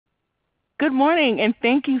Good morning, and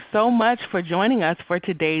thank you so much for joining us for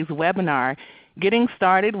today's webinar, Getting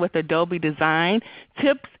Started with Adobe Design,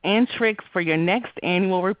 Tips and Tricks for Your Next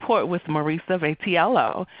Annual Report with Marisa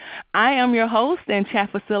Vitiello. I am your host and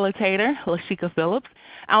chat facilitator, Lashika Phillips.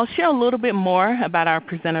 I'll share a little bit more about our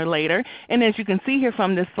presenter later, and as you can see here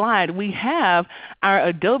from this slide, we have our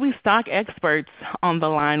Adobe Stock experts on the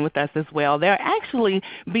line with us as well. They'll actually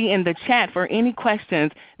be in the chat for any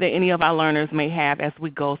questions that any of our learners may have as we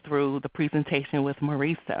go through the presentation with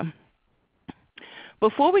Marisa.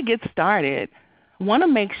 Before we get started, I want to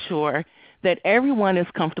make sure that everyone is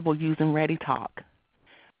comfortable using ReadyTalk.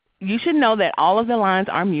 You should know that all of the lines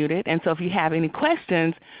are muted, and so if you have any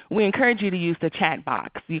questions, we encourage you to use the chat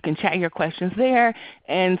box. You can chat your questions there,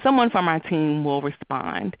 and someone from our team will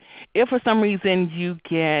respond. If for some reason you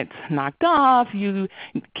get knocked off, you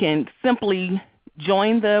can simply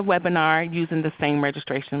join the webinar using the same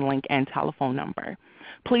registration link and telephone number.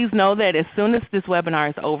 Please know that as soon as this webinar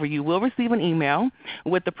is over, you will receive an email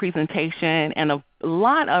with the presentation and a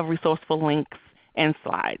lot of resourceful links and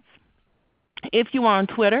slides. If you are on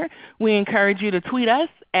Twitter, we encourage you to tweet us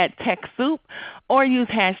at TechSoup or use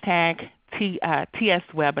hashtag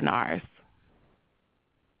TSWebinars.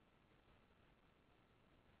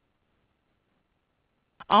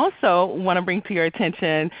 Also want to bring to your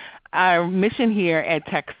attention our mission here at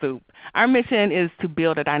TechSoup. Our mission is to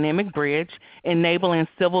build a dynamic bridge enabling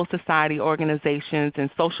civil society organizations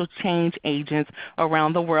and social change agents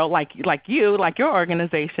around the world like your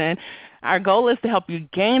organization. Our goal is to help you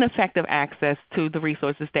gain effective access to the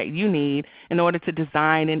resources that you need in order to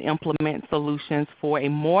design and implement solutions for a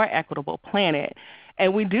more equitable planet.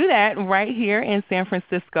 And we do that right here in San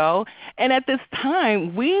Francisco. And at this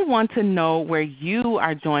time, we want to know where you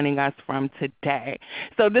are joining us from today.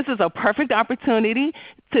 So this is a perfect opportunity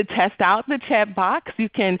to test out the chat box. You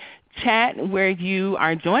can chat where you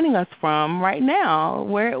are joining us from right now.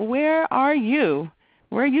 Where are you?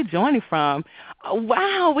 Where are you joining from?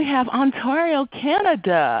 Wow, we have Ontario,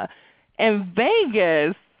 Canada, and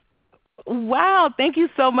Vegas. Wow, thank you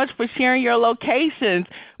so much for sharing your locations.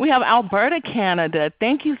 We have Alberta, Canada.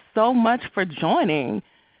 Thank you so much for joining.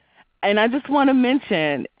 And I just want to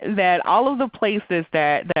mention that all of the places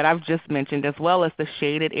that I've just mentioned, as well as the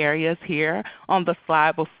shaded areas here on the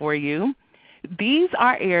slide before you, these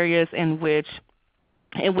are areas in which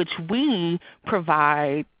we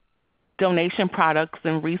provide donation products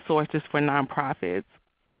and resources for nonprofits.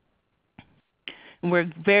 And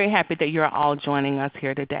we're very happy that you're all joining us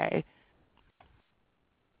here today.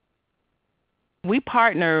 We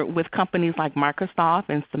partner with companies like Microsoft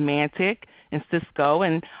and Symantec and Cisco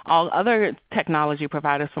and all other technology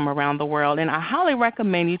providers from around the world. And I highly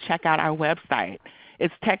recommend you check out our website.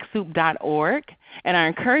 It's TechSoup.org, and I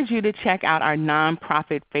encourage you to check out our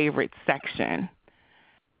nonprofit favorites section.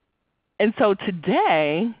 And so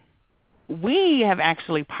today, we have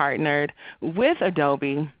actually partnered with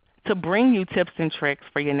Adobe to bring you tips and tricks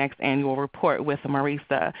for your next annual report with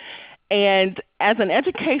Marisa. And as an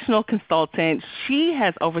educational consultant, she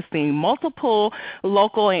has overseen multiple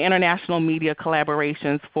local and international media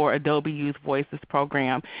collaborations for Adobe Youth Voices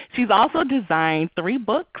program. She's also designed 3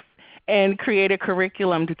 books and created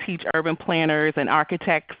curriculum to teach urban planners and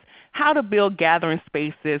architects how to build gathering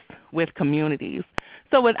spaces with communities.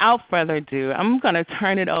 So without further ado, I'm going to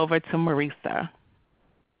turn it over to Marisa.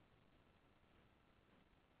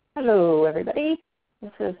 Hello, everybody.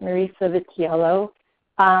 This is Marisa Vitiello.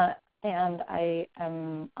 And I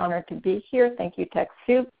am honored to be here. Thank you,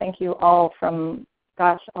 TechSoup. Thank you all from,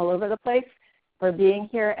 all over the place for being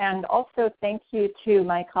here. And also thank you to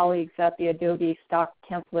my colleagues at the Adobe Stock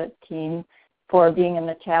template team for being in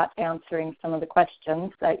the chat answering some of the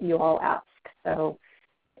questions that you all ask. So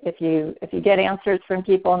if you get answers from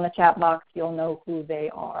people in the chat box, you'll know who they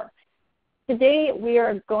are. Today we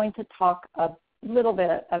are going to talk a little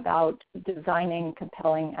bit about designing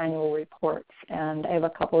compelling annual reports, and I have a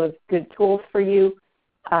couple of good tools for you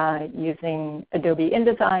using Adobe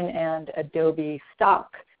InDesign and Adobe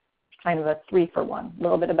Stock, kind of a 3-for-1, a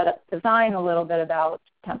little bit about design, a little bit about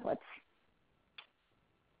templates.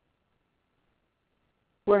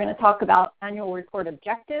 We're going to talk about annual report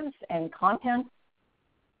objectives and content.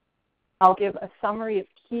 I'll give a summary of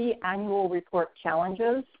key annual report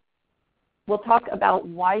challenges. We'll talk about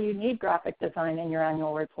why you need graphic design in your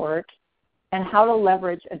annual report and how to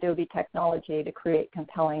leverage Adobe technology to create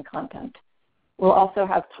compelling content. We'll also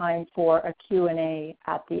have time for a Q&A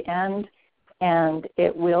at the end, and this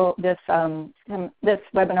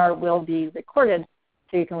webinar will be recorded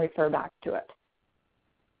so you can refer back to it.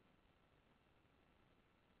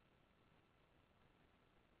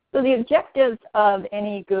 So the objectives of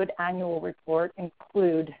any good annual report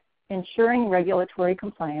include ensuring regulatory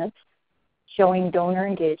compliance, showing donor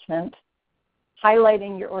engagement,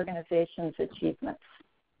 highlighting your organization's achievements.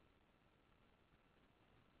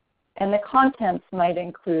 And the contents might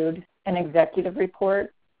include an executive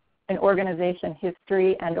report, an organization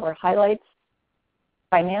history and or highlights,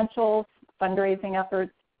 financials, fundraising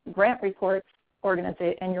efforts, grant reports,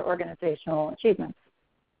 and your organizational achievements.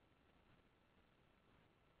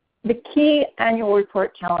 The key annual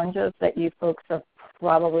report challenges that you folks are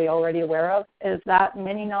probably already aware of is that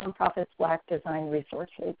many nonprofits lack design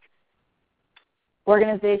resources.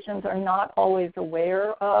 Organizations are not always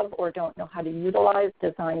aware of or don't know how to utilize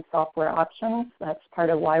design software options. That's part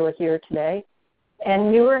of why we're here today.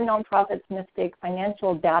 And newer nonprofits mistake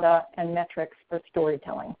financial data and metrics for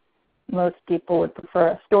storytelling. Most people would prefer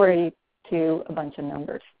a story to a bunch of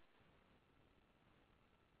numbers.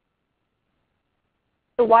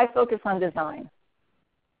 So why focus on design?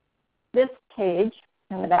 This page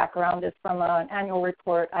in the background is from an annual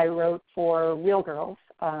report I wrote for Real Girls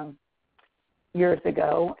years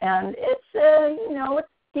ago, and it's it's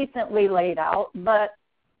decently laid out, but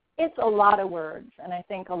it's a lot of words, and I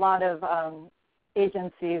think a lot of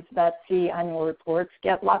agencies that see annual reports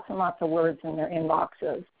get lots and lots of words in their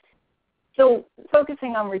inboxes. So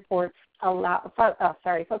focusing on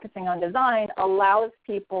focusing on design allows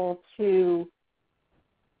people to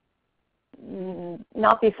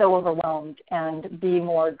not be so overwhelmed and be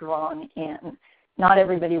more drawn in. Not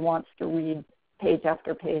everybody wants to read page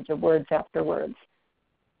after page of words after words.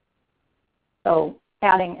 So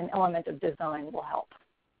adding an element of design will help.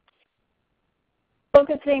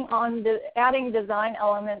 Focusing on adding design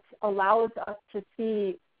elements allows us to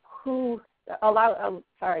see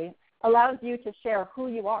allows you to share who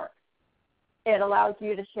you are. It allows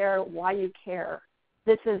you to share why you care.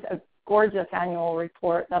 This is a gorgeous annual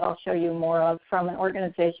report that I'll show you more of from an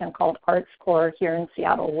organization called ArtsCore here in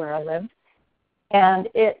Seattle where I live. And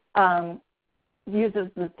it uses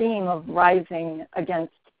the theme of rising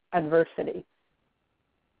against adversity.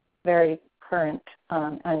 Very current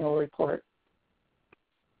annual report.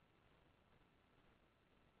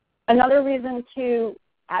 Another reason to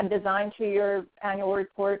add design to your annual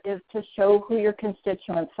report is to show who your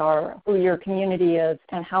constituents are, who your community is,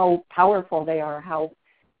 and how powerful they are, how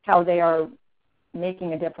they are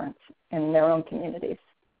making a difference in their own communities.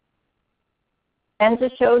 And to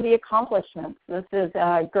show the accomplishments. This is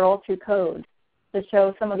Girls Who Code, to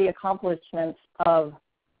show some of the accomplishments of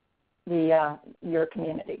your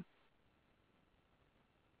community.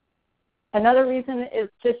 Another reason is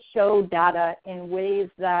to show data in ways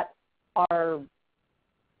that are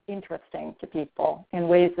interesting to people, in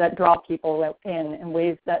ways that draw people in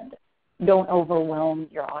ways that don't overwhelm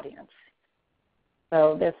your audience.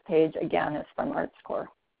 So this page, again, is from ArtsCore.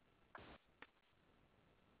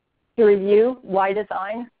 To review, why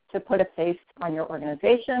design? To put a face on your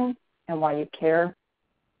organization and why you care.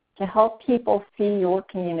 To help people see your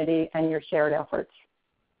community and your shared efforts.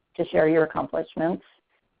 To share your accomplishments.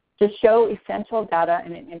 To show essential data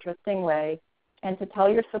in an interesting way. And to tell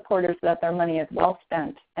your supporters that their money is well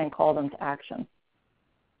spent and call them to action.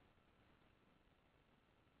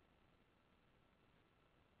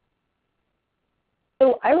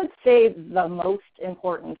 So I would say the most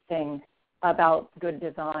important thing about good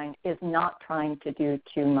design is not trying to do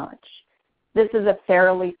too much. This is a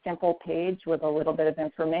fairly simple page with a little bit of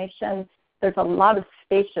information. There's a lot of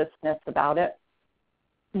spaciousness about it.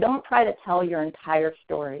 Don't try to tell your entire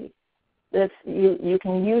story. You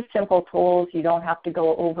can use simple tools. You don't have to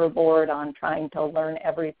go overboard on trying to learn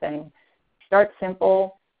everything. Start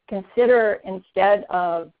simple. Consider, instead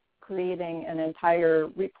of creating an entire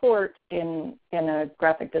report in a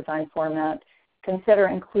graphic design format, consider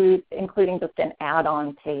including just an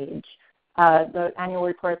add-on page. The annual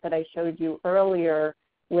report that I showed you earlier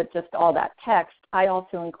with just all that text, I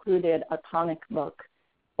also included a comic book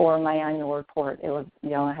for my annual report. It was,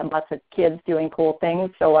 I had lots of kids doing cool things,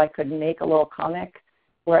 so I could make a little comic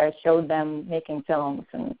where I showed them making films,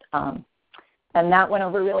 and that went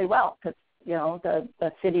over really well because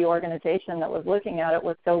the city organization that was looking at it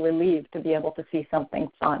was so relieved to be able to see something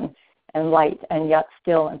fun and light and yet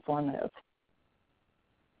still informative.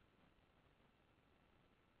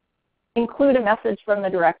 Include a message from the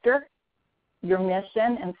director, your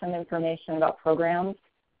mission, and some information about programs.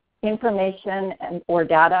 Information or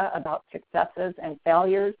data about successes and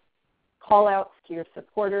failures, call-outs to your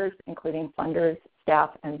supporters, including funders,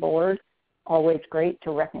 staff, and board. Always great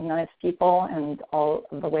to recognize people and all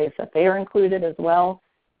of the ways that they are included as well.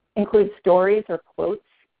 Include stories or quotes,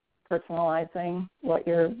 personalizing what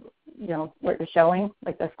you're showing,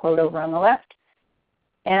 like this quote over on the left,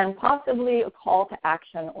 and possibly a call to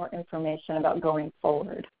action or information about going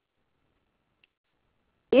forward.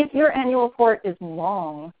 If your annual report is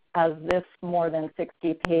long, as this more than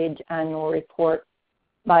 60-page annual report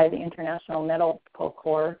by the International Medical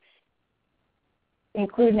Corps,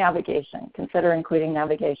 include navigation. Consider including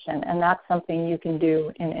navigation, and that's something you can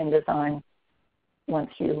do in InDesign once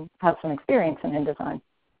you have some experience in InDesign.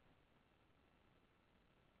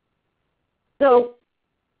 So,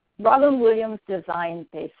 Robin Williams Design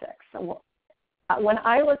Basics. So, when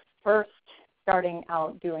I was first starting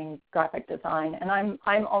out doing graphic design, and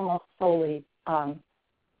I'm almost solely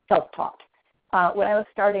self-taught. When I was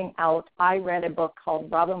starting out, I read a book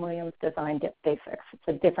called Robin Williams Design Basics. It's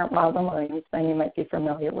a different Robin Williams than you might be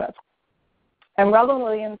familiar with. And Robin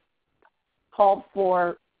Williams called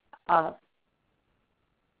for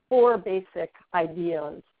 4 basic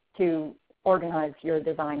ideas to organize your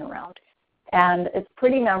design around. And it's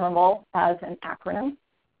pretty memorable as an acronym: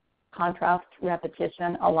 contrast,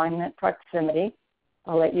 repetition, alignment, proximity.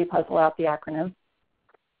 I'll let you puzzle out the acronym.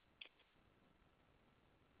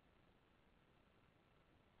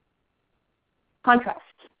 Contrast.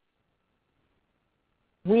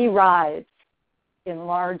 We rise in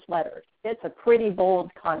large letters. It's a pretty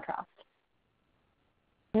bold contrast.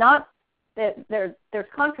 Not that there's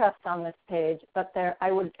contrast on this page, but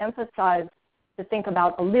I would emphasize to think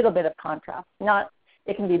about a little bit of contrast.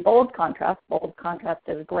 It can be bold contrast. Bold contrast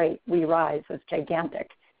is great. We rise is gigantic.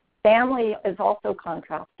 Family is also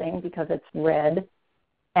contrasting because it's red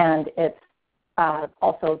and it's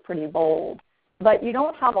also pretty bold. But you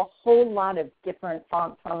don't have a whole lot of different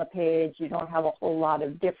fonts on the page. You don't have a whole lot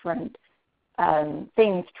of different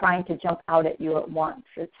things trying to jump out at you at once.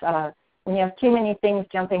 It's when you have too many things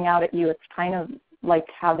jumping out at you, it's kind of like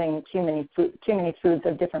having too many foods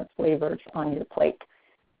of different flavors on your plate.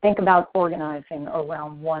 Think about organizing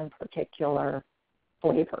around one particular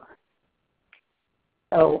flavor.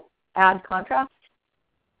 So add contrast.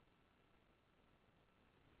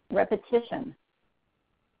 Repetition.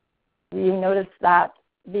 You notice that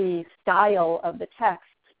the style of the text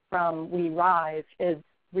from We Rise is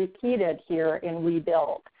repeated here in We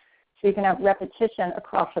Build. So you can have repetition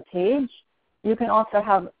across a page. You can also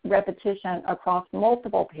have repetition across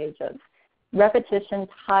multiple pages. Repetition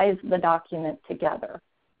ties the document together.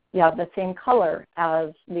 You have the same color as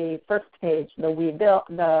the first page, the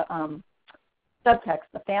subtext,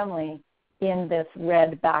 the family, in this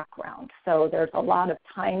red background. So there's a lot of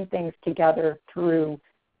tying things together through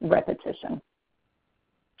repetition.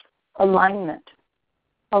 Alignment.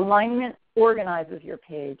 Alignment organizes your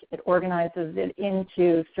page. It organizes it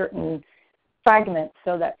into certain fragments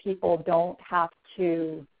so that people don't have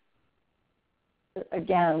to,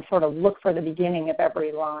 again, sort of look for the beginning of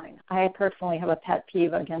every line. I personally have a pet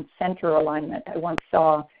peeve against center alignment. I once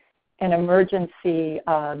saw an emergency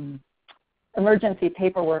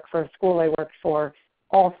paperwork for a school I worked for,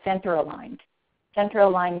 all center aligned. Center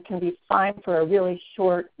aligned can be fine for a really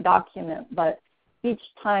short document, but each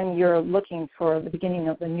time you're looking for the beginning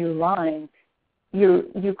of a new line,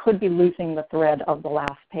 you could be losing the thread of the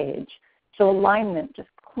last page. So alignment, just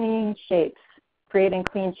clean shapes, creating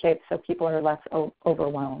clean shapes so people are less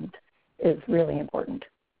overwhelmed is really important.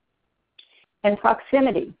 And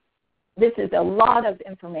proximity. This is a lot of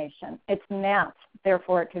information. It's math,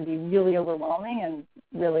 therefore it can be really overwhelming and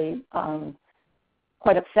really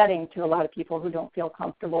quite upsetting to a lot of people who don't feel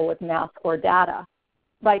comfortable with math or data.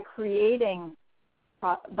 By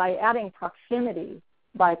adding proximity,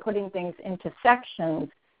 by putting things into sections,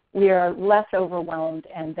 we are less overwhelmed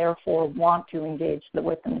and therefore want to engage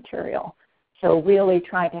with the material. So really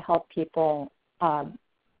trying to help people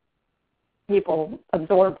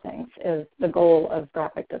absorb things is the goal of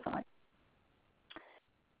graphic design.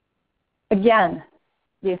 Again,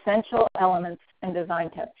 the essential elements and design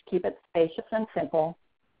tips. Keep it spacious and simple.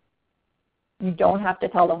 You don't have to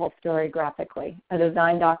tell the whole story graphically. A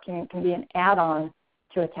design document can be an add-on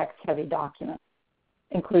to a text-heavy document.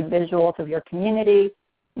 Include visuals of your community,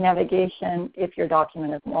 navigation if your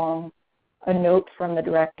document is long, a note from the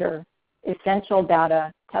director, essential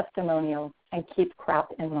data, testimonials, and keep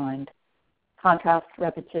crap in mind. Contrast,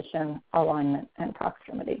 repetition, alignment, and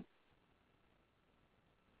proximity.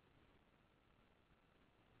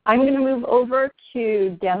 I'm going to move over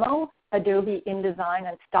to demo Adobe InDesign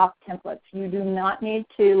and stock templates. You do not need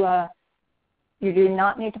to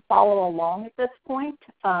follow along at this point.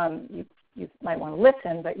 You might want to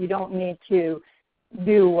listen, but you don't need to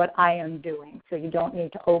do what I am doing. So you don't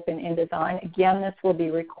need to open InDesign. Again, this will be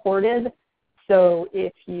recorded. So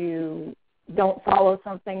if you don't follow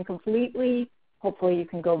something completely, hopefully you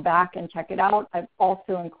can go back and check it out. I've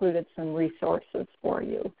also included some resources for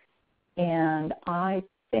you. And I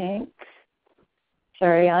am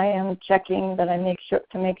checking that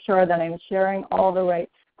to make sure that I'm sharing all the right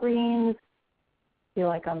screens. I feel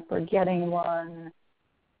like I'm forgetting one.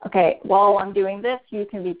 Okay, while I'm doing this, you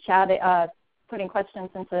can be putting questions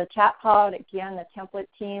into the chat pod. Again, the template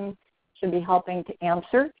team should be helping to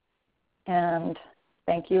answer. And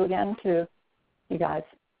thank you again to you guys.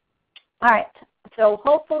 All right, so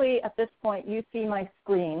hopefully at this point you see my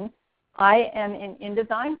screen. I am in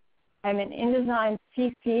InDesign. I'm in InDesign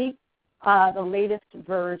CC, the latest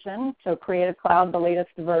version, so Creative Cloud, the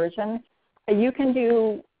latest version. You can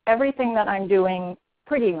do everything that I'm doing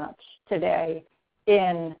pretty much today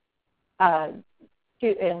in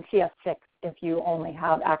CS6 if you only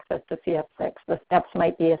have access to CS6. The steps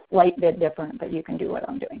might be a slight bit different, but you can do what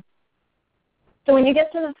I'm doing. So when you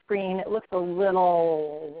get to the screen, it looks a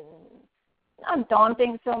little, not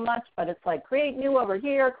daunting so much, but it's like create new over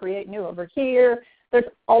here, create new over here. There's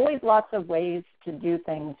always lots of ways to do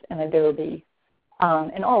things in Adobe,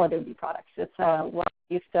 in all Adobe products. It's what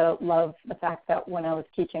I used to love the fact that when I was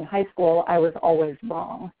teaching high school, I was always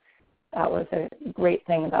wrong. That was a great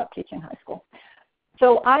thing about teaching high school.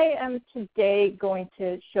 So I am today going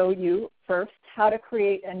to show you first how to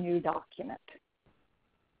create a new document.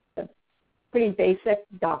 A pretty basic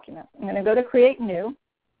document. I'm going to go to Create New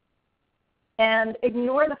and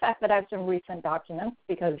ignore the fact that I have some recent documents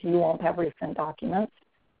because you won't have recent documents,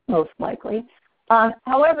 most likely.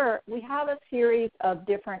 However, we have a series of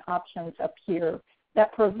different options up here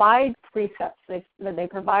that provide presets. They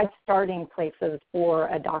provide starting places for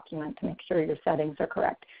a document to make sure your settings are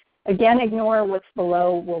correct. Again, ignore what's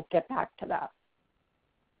below. We'll get back to that.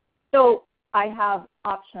 So I have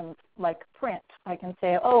options like print. I can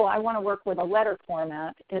say, oh, I want to work with a letter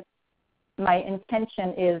format. My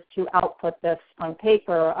intention is to output this on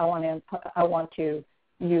paper. I want to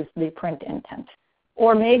use the print intent.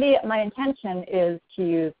 Or maybe my intention is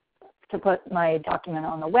to put my document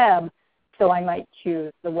on the web, so I might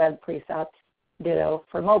choose the web preset, ditto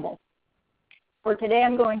for mobile. For today,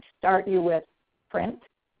 I'm going to start you with print.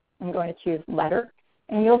 I'm going to choose letter.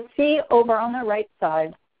 And you'll see over on the right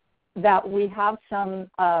side that we have some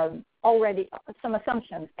already some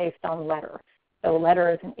assumptions based on letter. So letter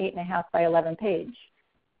is an 8.5 by 11 page.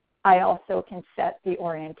 I also can set the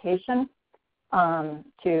orientation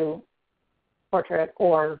to portrait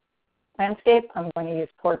or landscape. I'm going to use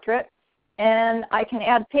portrait. And I can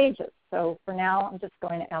add pages. So for now, I'm just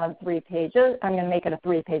going to add 3 pages. I'm going to make it a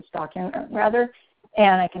 3-page document, rather.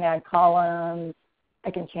 And I can add columns. I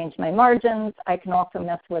can change my margins. I can also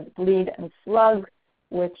mess with bleed and slug,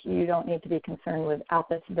 which you don't need to be concerned with at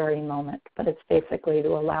this very moment. But it's basically to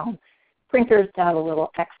allow printers to have a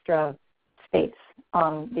little extra space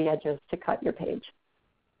on the edges to cut your page.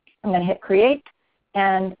 I'm going to hit Create.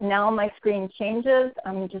 And now my screen changes.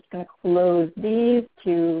 I'm just going to close these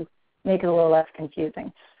to make it a little less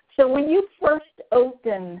confusing. So when you first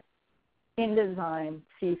open InDesign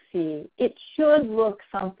CC, it should look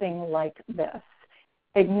something like this,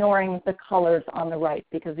 ignoring the colors on the right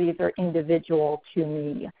because these are individual to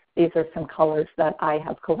me. These are some colors that I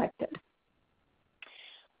have collected.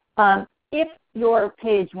 If your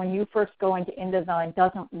page, when you first go into InDesign,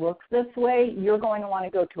 doesn't look this way, you're going to want to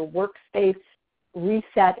go to Workspace,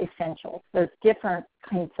 Reset Essentials. There's different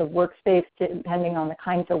kinds of workspace depending on the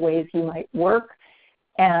kinds of ways you might work.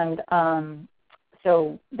 And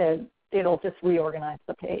so it'll just reorganize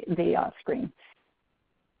the screen.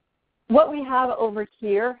 What we have over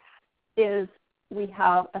here is we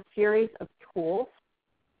have a series of tools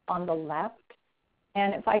on the left.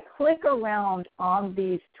 And if I click around on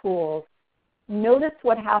these tools, notice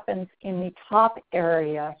what happens in the top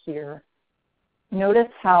area here.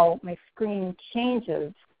 Notice how my screen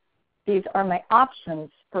changes. These are my options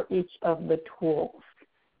for each of the tools.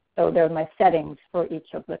 So they're my settings for each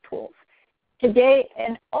of the tools. Today,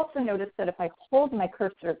 and also notice that if I hold my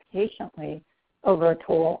cursor patiently over a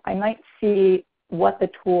tool, I might see what the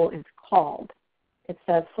tool is called. It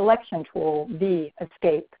says Selection Tool, V,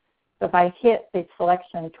 Escape. So if I hit the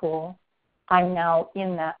Selection tool, I'm now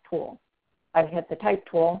in that tool. I've hit the Type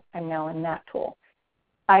tool, I'm now in that tool.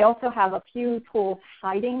 I also have a few tools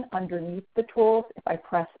hiding underneath the tools. If I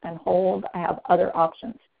press and hold, I have other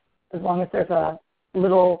options. As long as there's a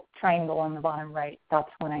little triangle on the bottom right, that's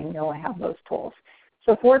when I know I have those tools.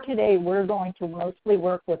 So for today, we're going to mostly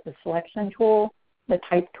work with the Selection tool, the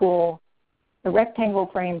Type tool, the Rectangle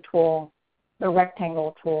Frame tool, the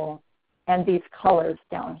Rectangle tool, and these colors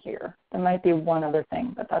down here. There might be one other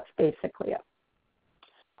thing, but that's basically it.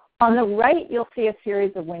 On the right, you'll see a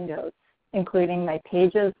series of windows, including my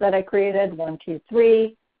pages that I created, 1, 2,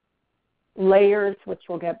 3, layers, which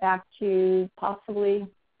we'll get back to possibly.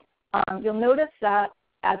 You'll notice that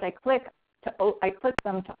as I click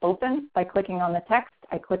them to open by clicking on the text,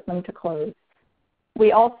 I click them to close.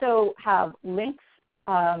 We also have links.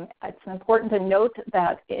 It's important to note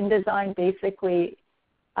that InDesign basically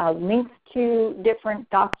links to different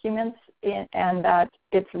documents, and that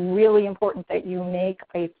it's really important that you make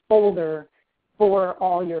a folder for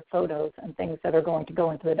all your photos and things that are going to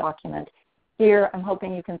go into the document. Here, I'm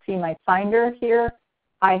hoping you can see my Finder here.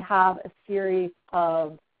 I have a series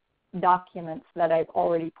of documents that I've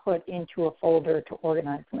already put into a folder to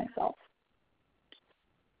organize myself.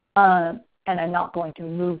 And I'm not going to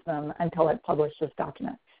move them until I publish this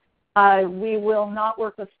document. We will not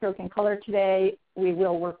work with stroke and color today. We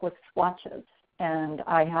will work with swatches, and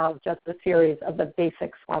I have just a series of the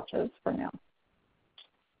basic swatches for now.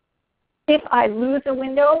 If I lose a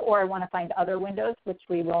window or I want to find other windows, which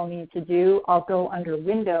we will need to do, I'll go under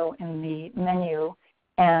Window in the menu,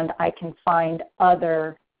 and I can find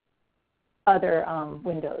other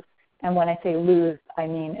windows. And when I say lose, I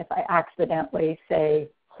mean if I accidentally say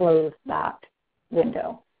close that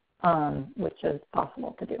window, which is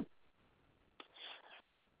possible to do.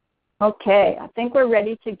 Okay, I think we're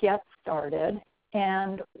ready to get started.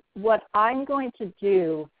 And what I'm going to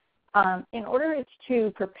do, in order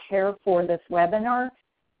to prepare for this webinar,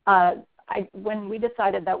 when we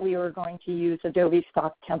decided that we were going to use Adobe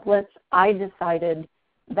Stock templates, I decided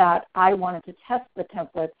that I wanted to test the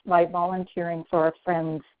templates by volunteering for a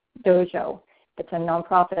friend's dojo. It's a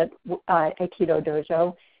nonprofit Aikido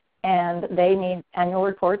dojo, and they need annual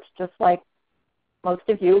reports just like most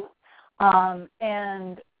of you.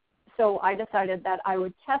 And so I decided that I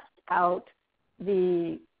would test out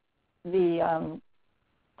the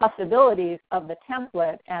possibilities of the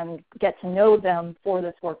template and get to know them for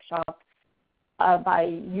this workshop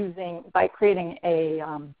by creating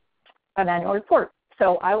an annual report.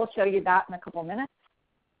 So I will show you that in a couple minutes.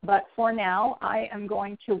 But for now, I am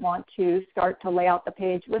going to want to start to lay out the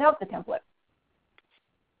page without the template,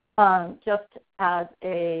 just as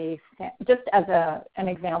an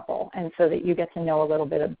example, and so that you get to know a little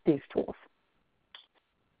bit of these tools.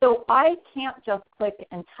 So I can't just click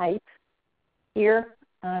and type here.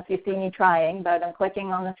 I don't know if you see me trying, but I'm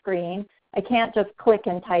clicking on the screen. I can't just click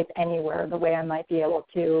and type anywhere the way I might be able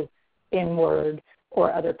to in Word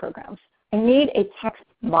or other programs. I need a text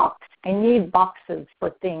box. I need boxes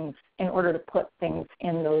for things in order to put things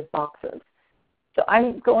in those boxes. So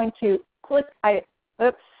I'm going to click. I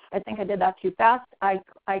think I did that too fast. I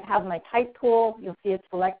have my type tool. You'll see it's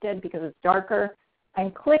selected because it's darker.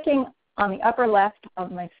 I'm clicking on the upper left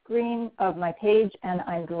of my screen of my page, and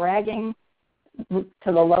I'm dragging to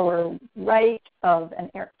the lower right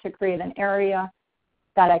to create an area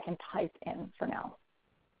that I can type in for now.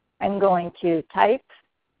 I'm going to type.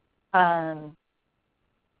 I'm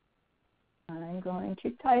going to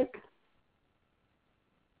type.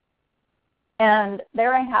 And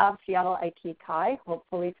there I have Seattle IT Kai,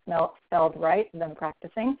 hopefully spelled right, I'm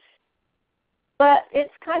practicing. But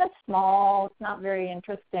it's kind of small. It's not very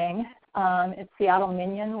interesting. It's Seattle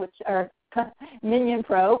Minion, Minion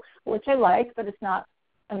Pro, which I like, but it's not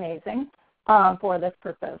amazing for this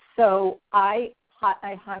purpose. So I'm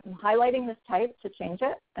highlighting this type to change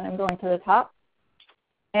it, and I'm going to the top.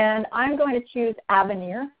 And I'm going to choose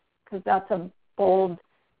Avenir because that's a bold,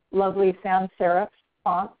 lovely sans serif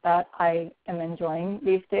font that I am enjoying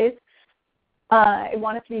these days. I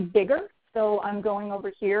want it to be bigger, so I'm going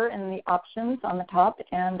over here in the options on the top,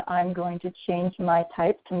 and I'm going to change my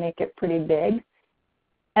type to make it pretty big.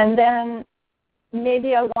 And then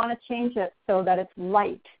maybe I want to change it so that it's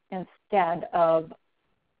light instead of,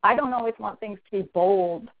 I don't always want things to be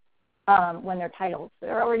bold when they're titles.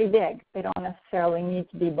 They're already big. They don't necessarily need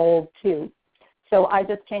to be bold too. So I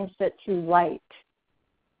just changed it to light.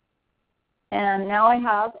 And now I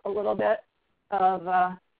have a little bit of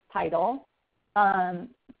a title.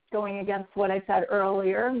 Going against what I said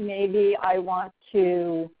earlier, maybe I want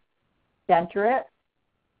to center it.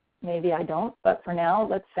 Maybe I don't, but for now,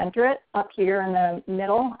 let's center it. Up here in the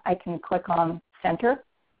middle, I can click on Center.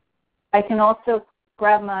 I can also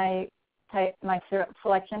grab my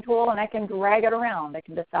selection tool, and I can drag it around. I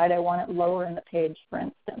can decide I want it lower in the page, for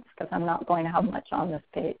instance, because I'm not going to have much on this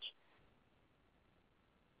page.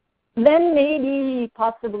 Then maybe,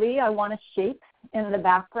 possibly, I want a shape in the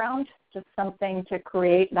background, just something to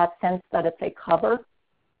create that sense that it's a cover.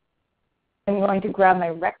 I'm going to grab my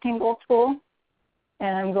rectangle tool,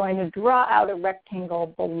 and I'm going to draw out a rectangle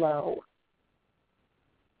below.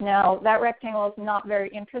 Now, that rectangle is not very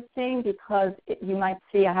interesting because you might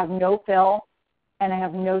see I have no fill and I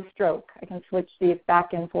have no stroke. I can switch these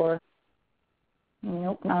back and forth.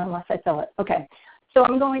 Nope, not unless I fill it. Okay, so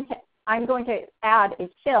I'm going to add a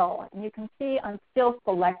fill, and you can see I'm still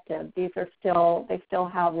selected. They still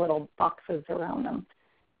have little boxes around them.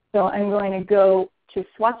 So I'm going to go to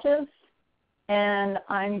swatches, and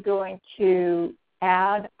I'm going to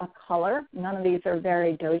add a color. None of these are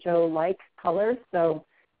very dojo-like colors, so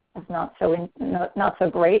it's not so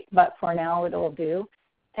great, but for now it will do.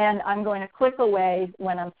 And I'm going to click away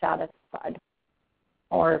when I'm satisfied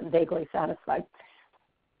or vaguely satisfied.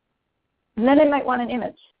 And then I might want an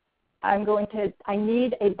image. I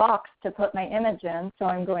need a box to put my image in, so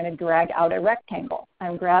I'm going to drag out a rectangle.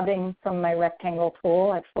 I'm grabbing from my rectangle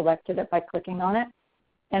tool. I've selected it by clicking on it.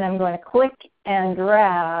 And I'm going to click and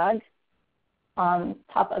drag on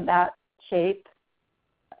top of that shape.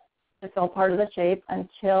 It's all part of the shape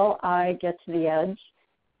until I get to the edge.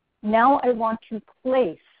 Now I want to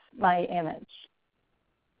place my image.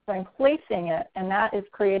 So I'm placing it, and that is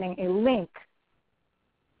creating a link,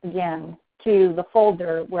 again, to the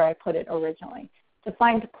folder where I put it originally. To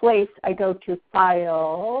find place, I go to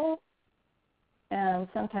File, and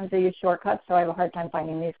sometimes I use shortcuts, so I have a hard time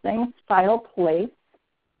finding these things. File, Place,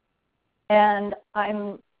 and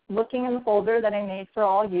I'm looking in the folder that I made for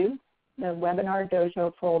all you, the Webinar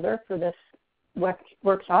Dojo folder for this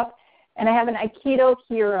workshop, and I have an Aikido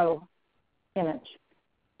Hero image.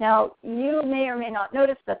 Now, you may or may not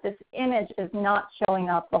notice that this image is not showing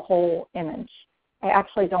up the whole image. I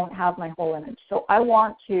actually don't have my whole image. So I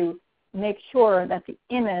want to make sure that the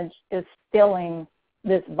image is filling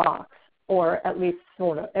this box, or at least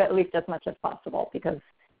as much as possible, because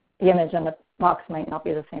the image and the box might not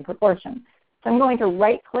be the same proportion. So I'm going to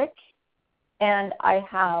right-click, and I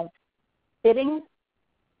have fitting,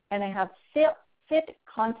 and I have fit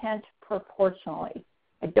content proportionally.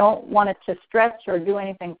 I don't want it to stretch or do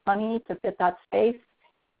anything funny to fit that space.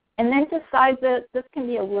 And then to size it, this can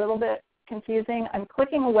be a little bit confusing. I'm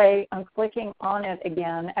clicking away. I'm clicking on it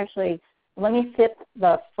again. Actually, let me fit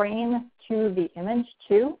the frame to the image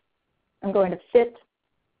too. I'm going to fit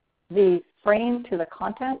the frame to the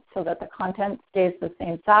content so that the content stays the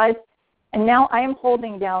same size. And now I am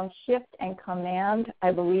holding down Shift and Command.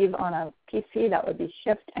 I believe on a PC that would be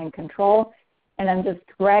Shift and Control. And I'm just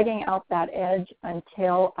dragging out that edge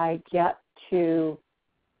until I get to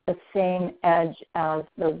the same edge as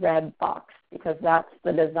the red box, because that's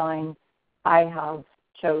the design I have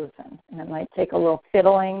chosen. And it might take a little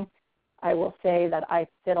fiddling. I will say that I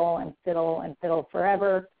fiddle and fiddle and fiddle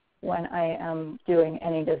forever when I am doing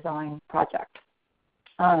any design project.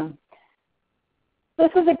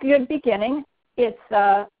 This is a good beginning. It's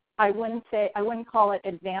I wouldn't call it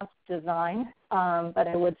advanced design, but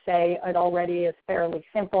I would say it already is fairly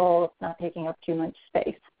simple. It's not taking up too much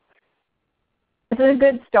space. This is a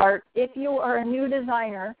good start. If you are a new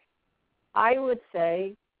designer, I would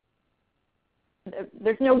say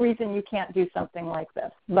there's no reason you can't do something like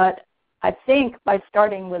this. But I think by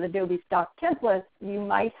starting with Adobe Stock templates, you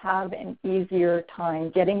might have an easier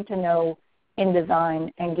time getting to know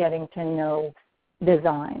InDesign and getting to know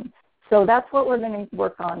design. So that's what we're going to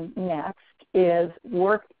work on next, is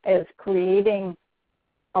creating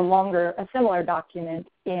a similar document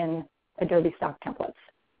in Adobe Stock templates.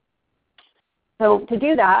 So to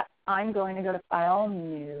do that, I'm going to go to File,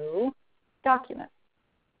 New, Document.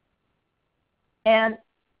 And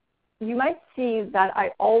you might see that I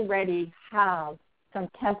already have some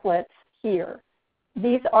templates here.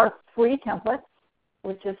 These are free templates,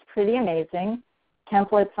 which is pretty amazing.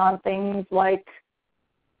 Templates on things like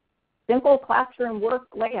simple classroom workbook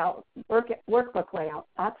layout.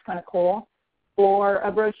 That's kind of cool. Or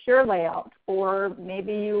a brochure layout. Or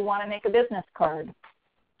maybe you want to make a business card.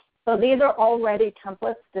 So these are already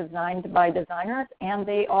templates designed by designers, and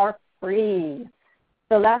they are free.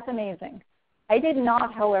 So that's amazing. I did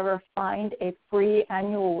not, however, find a free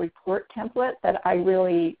annual report template that I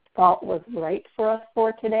really thought was right for us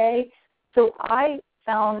for today. So I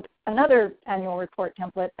found another annual report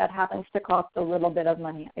template that happens to cost a little bit of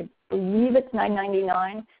money. I believe it's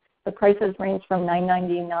 $9.99. The prices range from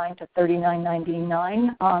 $9.99 to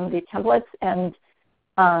 $39.99 on the templates, and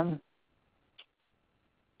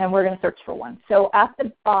we're going to search for one. So at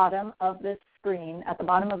the bottom of this screen, at the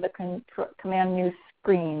bottom of the Command New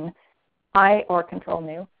screen, or Control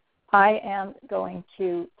New, I am going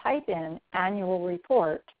to type in annual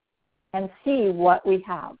report and see what we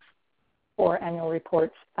have for annual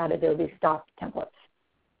reports at Adobe Stock templates.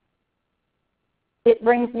 It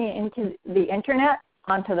brings me into the internet,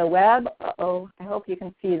 onto the web. Uh-oh, I hope you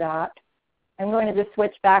can see that. I'm going to just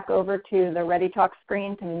switch back over to the ReadyTalk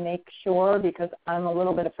screen to make sure, because I'm a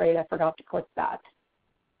little bit afraid I forgot to click that.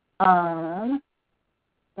 So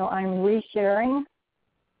I'm resharing.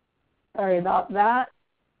 Sorry about that.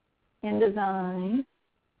 InDesign.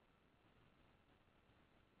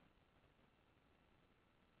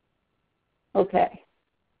 Okay.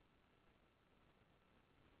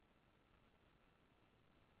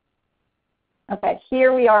 Okay,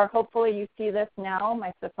 here we are. Hopefully you see this now,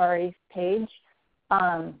 my Safari page.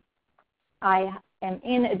 I am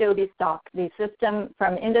in Adobe Stock. The system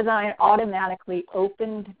from InDesign automatically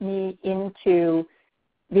opened me into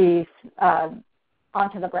these,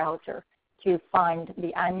 onto the browser to find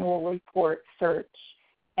the annual report search.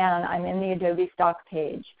 And I'm in the Adobe Stock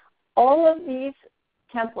page. All of these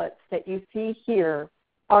templates that you see here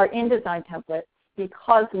are InDesign templates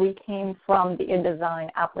because we came from the InDesign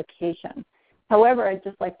application. However, I'd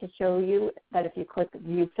just like to show you that if you click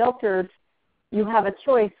View Filters, you have a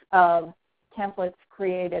choice of templates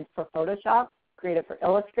created for Photoshop, created for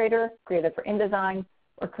Illustrator, created for InDesign,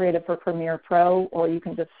 or created for Premiere Pro, or you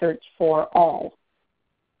can just search for all.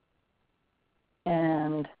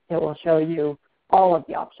 And it will show you all of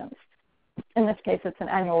the options. In this case, it's an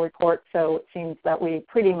annual report, so it seems that we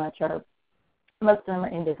pretty much are, most of them are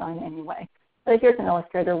InDesign anyway. So here's an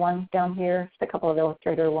Illustrator one down here, just a couple of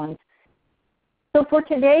Illustrator ones. So for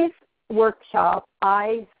today's workshop,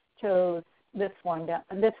 I chose this one at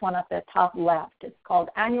the top left. It's called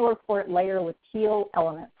Annual Report Layer with Teal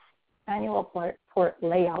Elements. Annual Report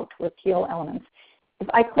Layout with Teal Elements. If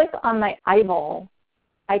I click on my eyeball,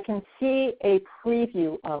 I can see a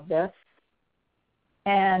preview of this.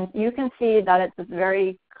 And you can see that it's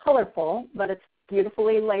very colorful, but it's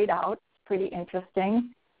beautifully laid out. It's pretty interesting.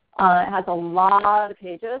 It has a lot of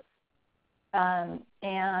pages.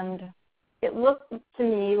 And it looked to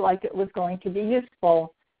me like it was going to be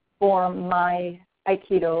useful for my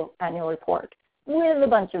Aikido annual report with a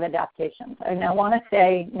bunch of adaptations. And I want to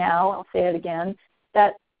say now, I'll say it again,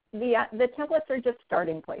 that the templates are just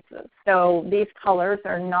starting places. So these colors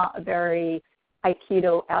are not very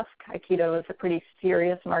Aikido-esque. Aikido is a pretty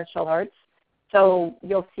serious martial arts. So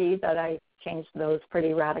you'll see that I changed those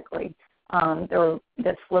pretty radically.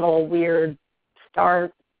 This little weird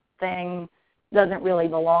star thing doesn't really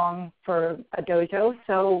belong for a dojo,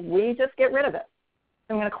 so we just get rid of it.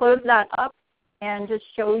 I'm going to close that up and just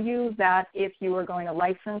show you that if you are going to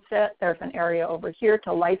license it, there's an area over here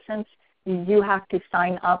to license. You have to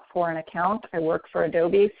sign up for an account. I work for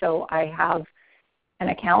Adobe, so I have an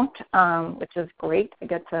account, which is great. I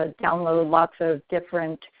get to download lots of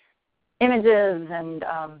different images and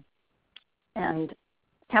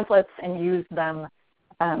templates and use them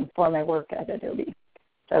for my work at Adobe.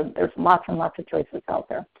 So there's lots and lots of choices out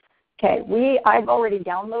there. Okay, I've already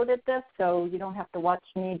downloaded this, so you don't have to watch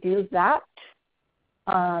me do that.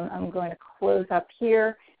 I'm going to close up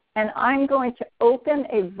here, and I'm going to open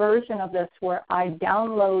a version of this where I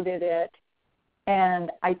downloaded it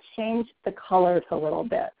and I changed the colors a little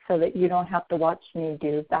bit so that you don't have to watch me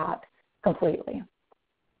do that completely.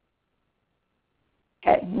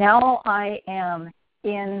 Okay, now I am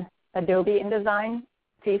in Adobe InDesign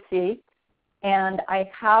CC, and I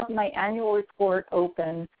have my annual report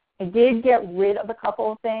open. I did get rid of a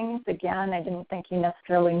couple of things. Again, I didn't think you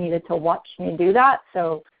necessarily needed to watch me do that,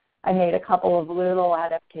 so I made a couple of little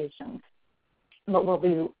adaptations, but we'll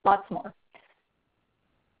do lots more.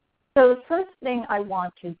 So the first thing I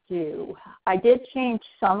want to do, I did change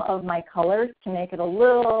some of my colors to make it a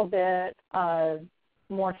little bit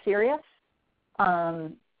more serious.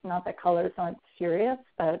 Not that colors aren't serious,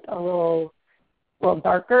 but a little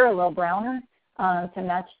darker, a little browner to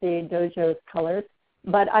match the dojo's colors.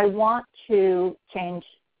 But I want to change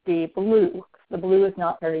the blue. The blue is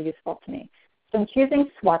not very useful to me. So I'm choosing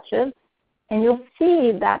swatches, and you'll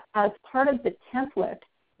see that as part of the template,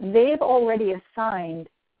 they've already assigned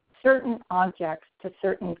certain objects to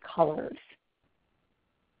certain colors.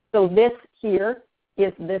 So this here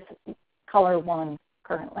is this color 1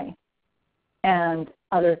 currently, and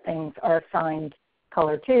other things are assigned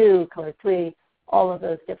color 2, color 3, all of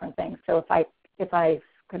those different things. So if I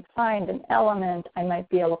could find an element, I might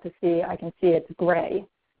be able to see, I can see it's gray.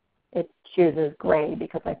 It chooses gray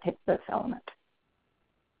because I picked this element.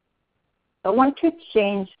 So I want to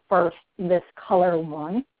change first this color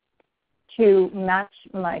 1 to match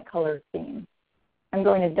my color theme. I'm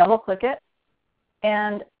going to double click it,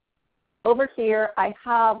 and over here I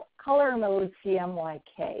have color mode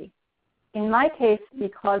CMYK. In my case,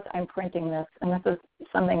 because I'm printing this, and this is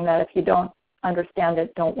something that if you don't understand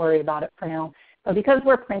it, don't worry about it for now, but because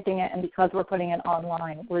we're printing it and because we're putting it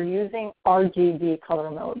online, we're using RGB color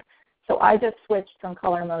mode. So I just switched from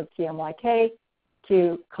color mode CMYK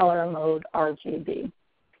to color mode RGB.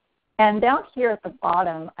 And down here at the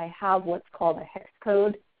bottom, I have what's called a hex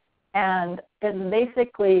code, and it's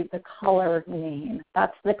basically the color name.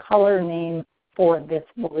 That's the color name for this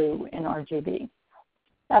blue in RGB.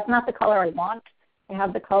 That's not the color I want. I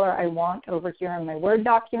have the color I want over here in my Word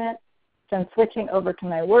document. So I'm switching over to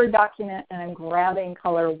my Word document, and I'm grabbing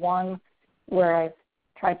color 1 where I've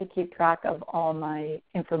tried to keep track of all my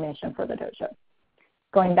information for the dojo.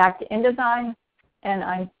 Going back to InDesign,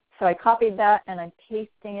 and so I copied that and I'm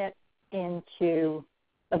pasting it into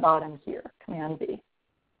the bottom here, Command B.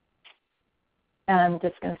 And I'm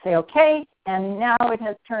just going to say OK, and now it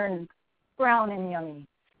has turned brown and yummy.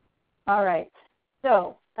 All right,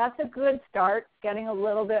 so that's a good start, getting a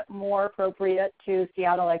little bit more appropriate to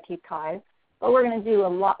Seattle IT Kai, but we're going to do a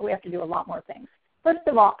lot. We have to do a lot more things. First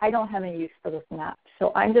of all, I don't have any use for this map,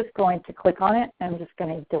 so I'm just going to click on it and I'm just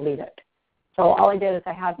going to delete it. So all I did is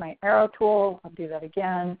I had my arrow tool. I'll do that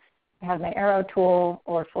again. I have my arrow tool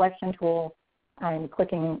or selection tool. I'm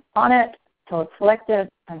clicking on it until it's selected.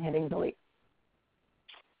 I'm hitting delete.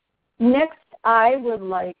 Next, I would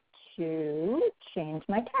like to change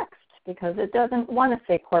my text because it doesn't want to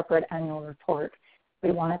say corporate annual report.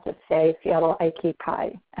 We want it to say Seattle IT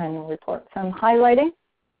Kai annual report. So I'm highlighting,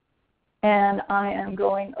 and I am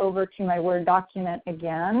going over to my Word document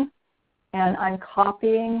again, and I'm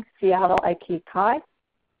copying Seattle IT Kai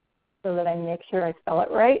so that I make sure I spell it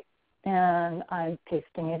right, and I'm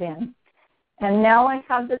pasting it in. And now I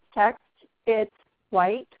have this text. It's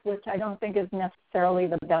white, which I don't think is necessarily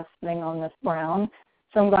the best thing on this brown.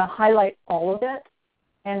 So I'm going to highlight all of it,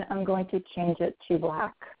 and I'm going to change it to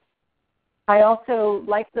black. I also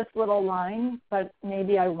like this little line, but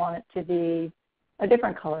maybe I want it to be a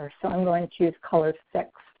different color, so I'm going to choose color 6.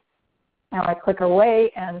 Now I click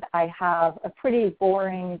away, and I have a pretty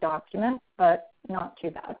boring document, but not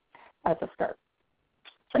too bad as a start.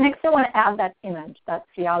 So next I want to add that image, that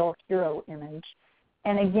Seattle hero image.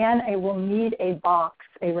 And again, I will need a box,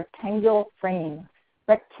 a rectangular frame.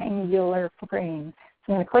 So I'm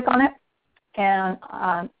going to click on it, and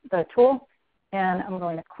the tool, and I'm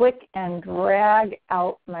going to click and drag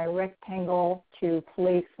out my rectangle to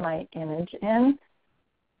place my image in.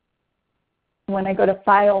 When I go to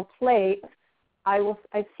File, Place, I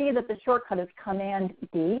see that the shortcut is Command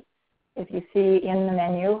D. If you see in the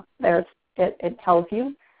menu, it tells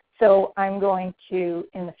you. So I'm going to,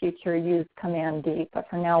 in the future, use Command D. But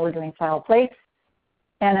for now, we're doing File, Place.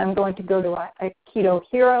 And I'm going to go to Aikido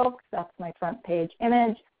Hero, because that's my front page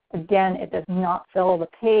image. Again, it does not fill the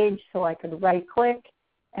page, so I could right-click,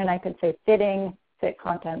 and I could say Fitting, Fit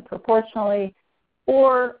Content Proportionally.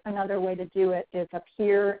 Or another way to do it is up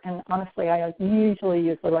here, and honestly, I usually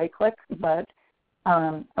use the right-click, but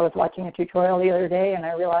I was watching a tutorial the other day, and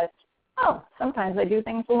I realized, oh, sometimes I do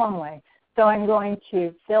things the long way. So I'm going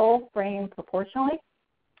to fill frame proportionally,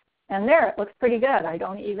 and there, it looks pretty good. I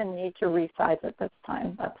don't even need to resize it this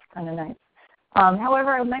time. That's kind of nice.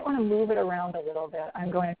 However, I might want to move it around a little bit. I'm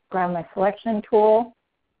going to grab my selection tool,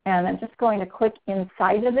 and I'm just going to click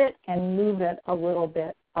inside of it and move it a little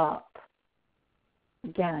bit up.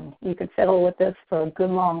 Again, you could fiddle with this for a good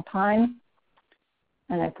long time,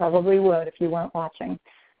 and I probably would if you weren't watching.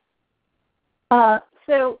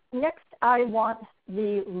 So next I want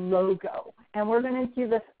the logo, and we're going to do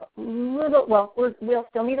this we'll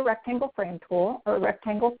still need a rectangle frame tool or a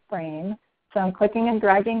rectangle frame. So I'm clicking and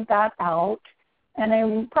dragging that out, and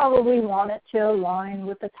I probably want it to align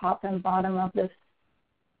with the top and bottom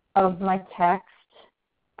of my text.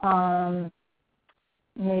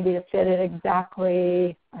 Maybe to fit it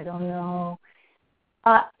exactly, I don't know.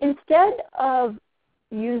 Instead of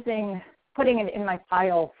putting it in my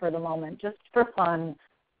file for the moment, just for fun,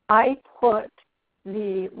 I put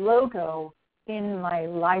the logo in my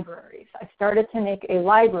libraries. I started to make a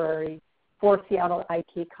library for Seattle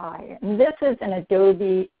IT Kai. And this is an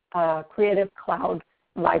Adobe Creative Cloud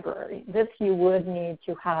library. This you would need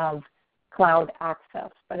to have cloud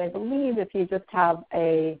access. But I believe if you just have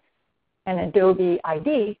an Adobe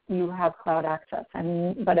ID, you have cloud access,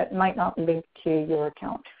 but it might not link to your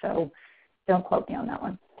account. So don't quote me on that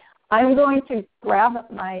one. I'm going to grab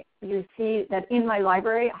you see that in my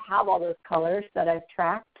library, I have all those colors that I've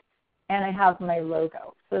tracked, and I have my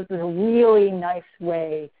logo. So this is a really nice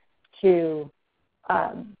way to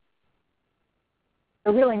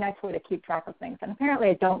keep track of things. And apparently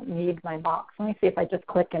I don't need my box. Let me see if I just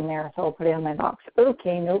click in there, so I'll put it in my box.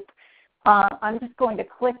 Okay, nope. I'm just going to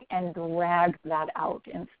click and drag that out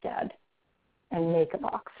instead and make a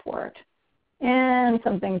box for it. And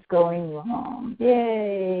something's going wrong.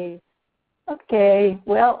 Yay. Okay,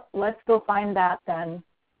 well, let's go find that then.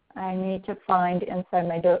 I need to find inside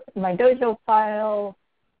my dojo file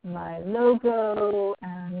my logo,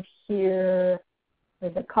 and here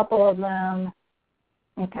there's a couple of them.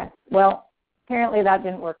 Okay, well, apparently that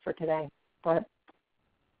didn't work for today, but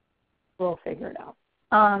we'll figure it out.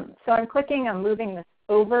 So I'm clicking, I'm moving this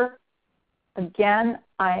over. Again,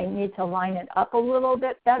 I need to line it up a little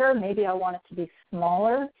bit better. Maybe I want it to be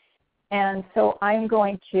smaller. And so I'm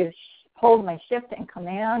going to hold my Shift and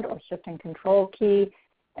Command or Shift and Control key,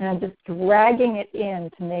 and I'm just dragging it in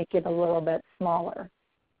to make it a little bit smaller.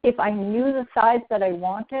 If I knew the size that I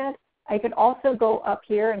wanted, I could also go up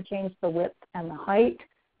here and change the width and the height.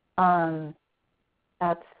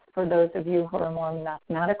 That's for those of you who are more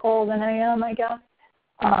mathematical than I am, I guess.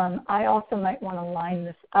 I also might want to line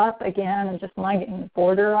this up again and just lining the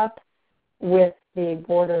border up with the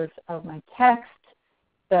borders of my text.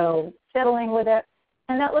 So fiddling with it,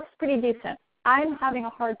 and that looks pretty decent. I'm having a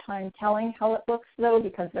hard time telling how it looks though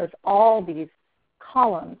because there's all these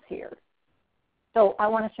columns here. So I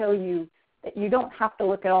want to show you that you don't have to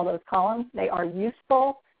look at all those columns. They are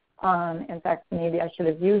useful. In fact, maybe I should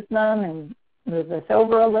have used them and moved this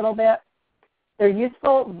over a little bit. They're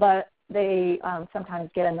useful, but they sometimes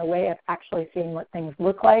get in the way of actually seeing what things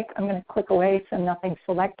look like. I'm going to click away so nothing's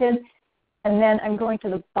selected. And then I'm going to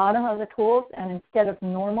the bottom of the tools, and instead of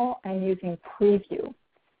normal, I'm using preview.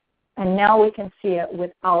 And now we can see it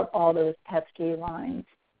without all those pesky lines.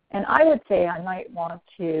 And I would say I might want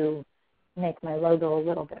to make my logo a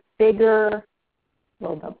little bit bigger, a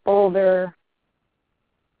little bit bolder,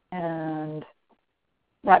 and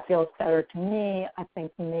that feels better to me. I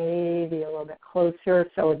think maybe a little bit closer,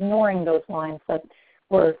 so ignoring those lines that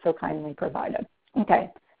were so kindly provided. Okay,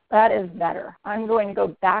 that is better. I'm going to go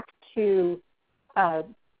back to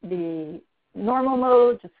the normal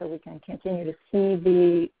mode just so we can continue to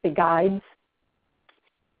see the guides.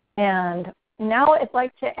 And now I'd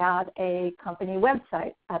like to add a company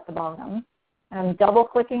website at the bottom. I'm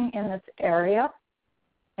double-clicking in this area,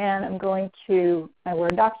 and I'm going to my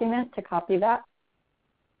Word document to copy that.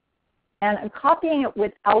 And I'm copying it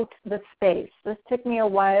without the space. This took me a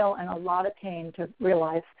while and a lot of pain to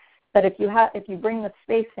realize that if you bring the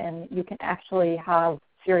space in, you can actually have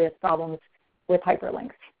serious problems with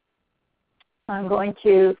hyperlinks. I'm going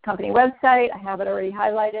to company website. I have it already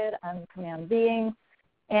highlighted. I'm Command Ving.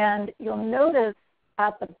 And you'll notice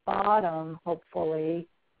at the bottom, hopefully,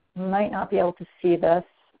 you might not be able to see this.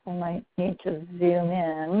 I might need to zoom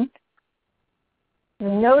in.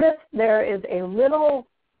 Notice there is a little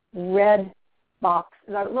red box,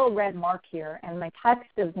 a little red mark here, and my text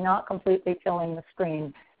is not completely filling the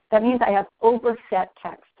screen. That means I have overset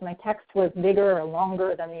text. My text was bigger or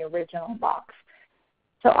longer than the original box.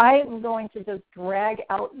 So I'm going to just drag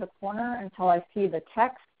out the corner until I see the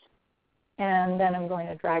text, and then I'm going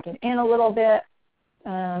to drag it in a little bit,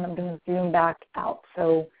 and I'm going to zoom back out.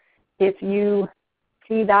 So if you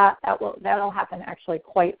see that, that'll happen actually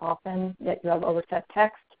quite often, that you have overset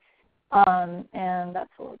text, and that's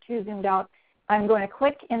a little too zoomed out. I'm going to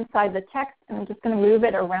click inside the text, and I'm just going to move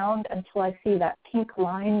it around until I see that pink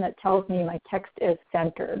line that tells me my text is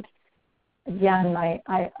centered. Again,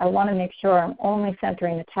 I want to make sure I'm only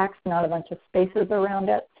centering the text, not a bunch of spaces around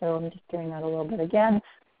it, so I'm just doing that a little bit again.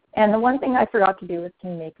 And the one thing I forgot to do is to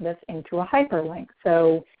make this into a hyperlink.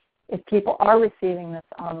 So if people are receiving this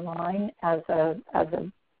online as a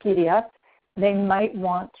PDF, they might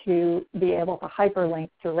want to be able to hyperlink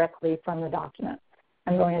directly from the document.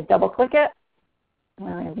 I'm going to double-click it. I'm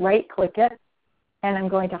going to right-click it, and I'm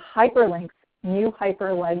going to hyperlink, new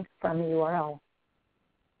hyperlink from URL.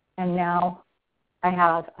 And now I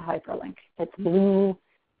have a hyperlink. It's blue.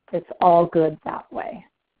 It's all good that way.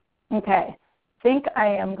 Okay, I think I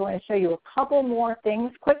am going to show you a couple more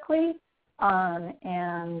things quickly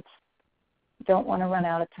and don't want to run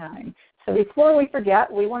out of time. So before we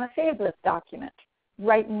forget, we want to save this document.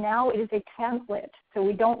 Right now it is a template, so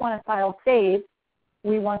we don't want to file save.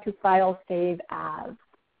 We want to file save as.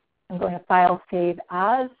 I'm going to file save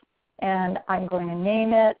as, and I'm going to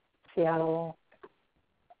name it Seattle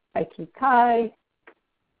IT Chi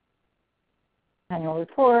Annual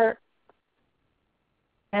Report,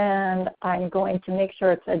 and I'm going to make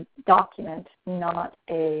sure it's a document, not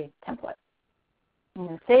a template. I'm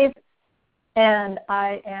going to save, and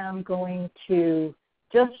I am going to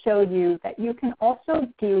just show you that you can also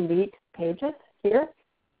delete pages here.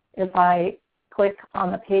 If I click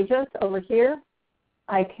on the pages over here,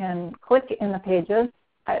 I can click in the pages.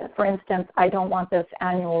 For instance, I don't want this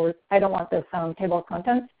table of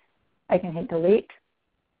contents. I can hit delete.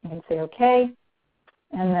 I can say OK.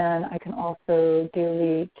 And then I can also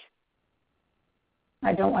delete.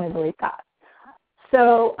 I don't want to delete that.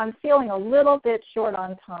 So I'm feeling a little bit short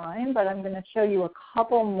on time, but I'm going to show you a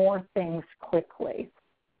couple more things quickly.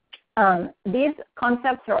 These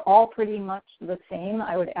concepts are all pretty much the same.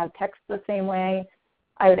 I would add text the same way.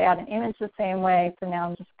 I would add an image the same way. For now,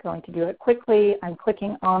 I'm just going to do it quickly. I'm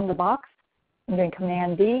clicking on the box. I'm doing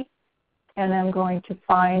Command D, and I'm going to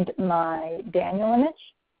find my Daniel image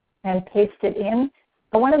and paste it in.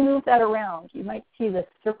 I want to move that around. You might see this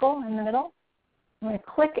circle in the middle. I'm going to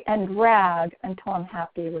click and drag until I'm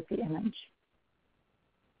happy with the image.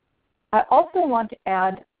 I also want to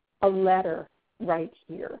add a letter right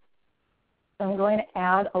here. So I'm going to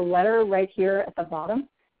add a letter right here at the bottom.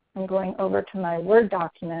 I'm going over to my Word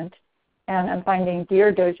document, and I'm finding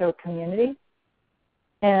Dear Dojo Community,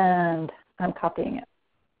 and I'm copying it.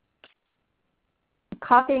 I'm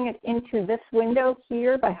copying it into this window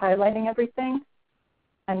here by highlighting everything.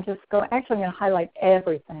 I'm going to highlight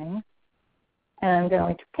everything, and I'm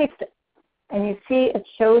going to paste it. And you see it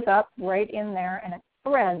shows up right in there, and it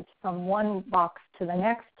threads from one box to the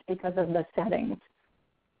next because of the settings.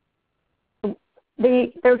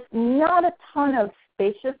 There's not a ton of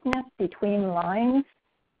spaciousness between lines,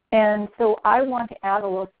 and so I want to add a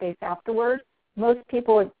little space afterwards. Most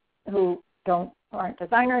people who aren't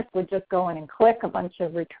designers would just go in and click a bunch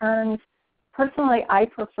of returns. Personally, I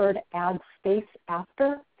prefer to add space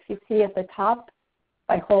after. If you see at the top, if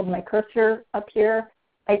I hold my cursor up here,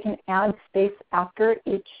 I can add space after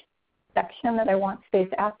each section that I want space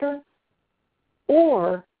after.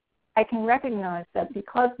 Or I can recognize that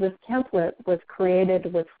because this template was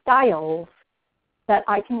created with styles, that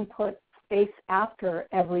I can put space after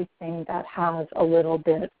everything that has a little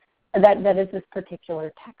bit, that is this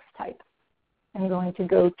particular text type. I'm going to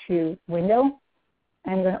go to Window.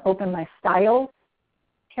 I'm going to open my styles,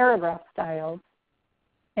 paragraph styles,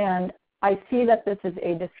 and I see that this is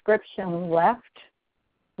a description left.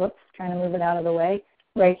 Whoops, trying to move it out of the way.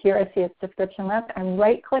 Right here I see it's description left. I'm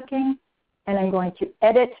right-clicking, and I'm going to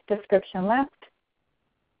edit description left,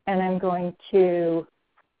 and I'm going to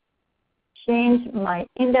change my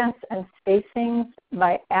indents and spacings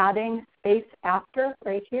by adding space after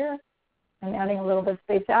right here. I'm adding a little bit of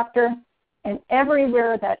space after, and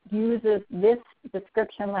everywhere that uses this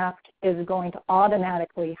description left is going to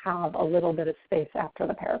automatically have a little bit of space after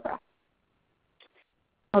the paragraph.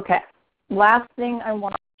 Okay, last thing I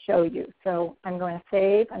want to show you. So I'm going to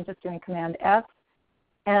save. I'm just doing Command F.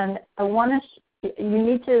 And I want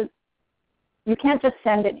to, you can't just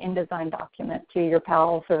send an InDesign document to your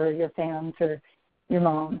pals or your fans or your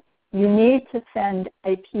mom. You need to send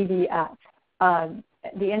a PDF.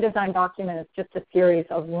 The InDesign document is just a series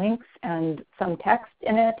of links and some text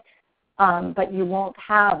in it, but you won't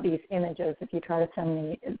have these images if you try to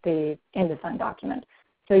send the InDesign document.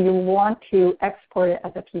 So you want to export it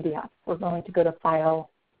as a PDF. We're going to go to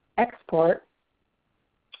File, Export,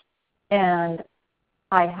 and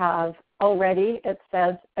I have already, it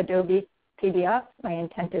says Adobe PDF. My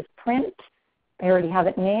intent is print. I already have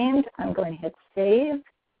it named. I'm going to hit Save.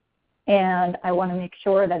 And I want to make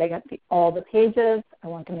sure that I get all the pages. I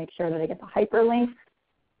want to make sure that I get the hyperlinks.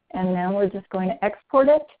 And then we're just going to export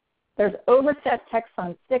it. There's overset text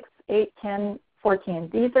on 6, 8, 10, 14.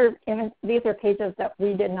 These are pages that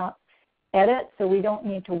we did not edit, so we don't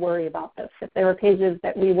need to worry about this. If there were pages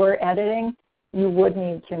that we were editing, you would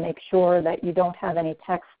need to make sure that you don't have any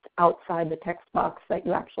text outside the text box that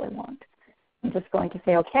you actually want. I'm just going to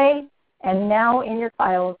say OK. And now in your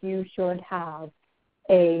files, you should have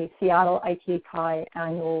a Seattle IT Chi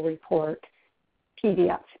annual report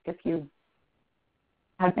PDF if you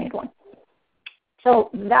have made one. So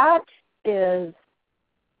that is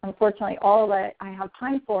unfortunately all that I have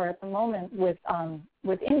time for at the moment with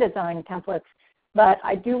InDesign templates. But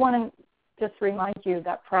I do want to just remind you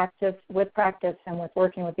that with practice and with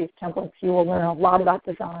working with these templates, you will learn a lot about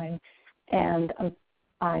design, and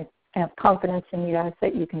I have confidence in you guys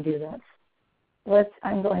that you can do this.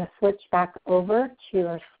 I'm going to switch back over to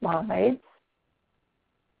our slides.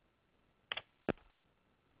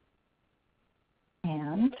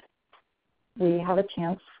 And we have a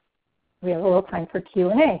little time for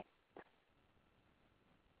Q&A.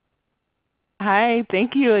 Hi,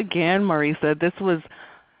 thank you again, Marisa. This was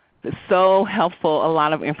so helpful, a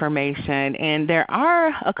lot of information. And there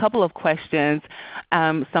are a couple of questions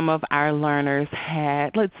some of our learners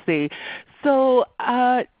had. Let's see. So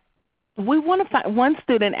we want to find, one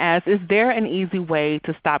student asked, is there an easy way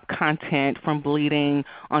to stop content from bleeding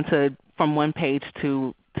from one page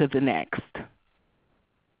to the next?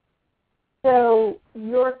 So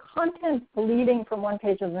your content bleeding from one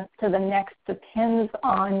page to the next depends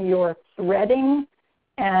on your threading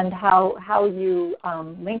and how you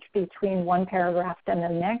link between one paragraph and the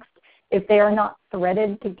next. If they are not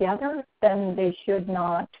threaded together, then they should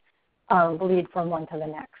not bleed from one to the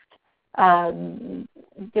next.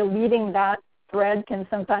 Deleting that thread can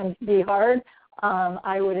sometimes be hard.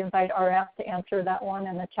 I would invite RF to answer that one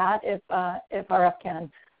in the chat if RF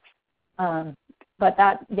can. But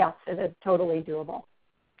that, yes, it is totally doable.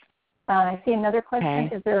 I see another question.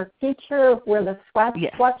 Okay. Is there a feature where the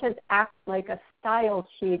Yes. swatches act like a style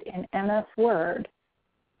sheet in MS Word?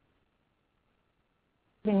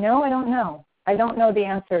 You know, I don't know. I don't know the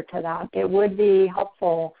answer to that. It would be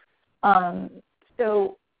helpful.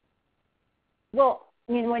 Well,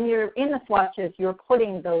 I mean, when you're in the swatches, you're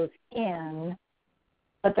putting those in,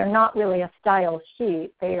 but they're not really a style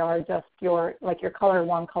sheet. They are just your color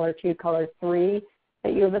 1, color 2, color 3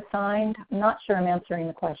 that you have assigned. I'm not sure I'm answering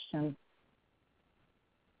the question.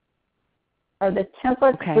 Are the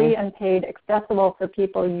templates free and paid accessible for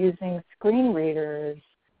people using screen readers?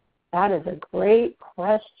 That is a great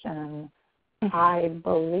question. I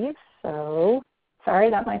believe so.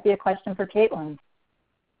 Sorry, that might be a question for Caitlin.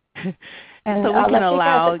 And so we can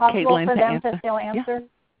allow Caitlin for to them answer. To still answer?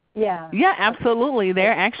 Yeah. Yeah, absolutely.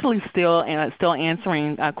 They're actually still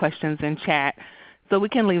answering questions in chat. So we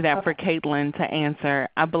can leave that for Caitlin to answer.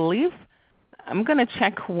 I believe I'm going to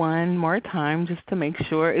check one more time just to make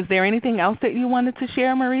sure. Is there anything else that you wanted to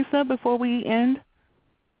share, Marisa, before we end?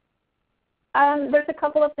 There's a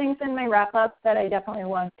couple of things in my wrap-up that I definitely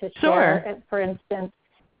want to share. Sure. For instance,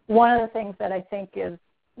 one of the things that I think is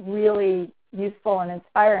really useful and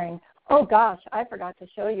inspiring. Oh gosh, I forgot to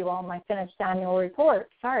show you all my finished annual report.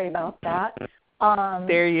 Sorry about that.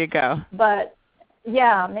 There you go. But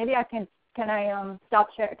yeah, maybe I can I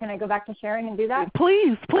stop share? Can I go back to sharing and do that?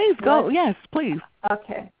 Please go. Yes, please.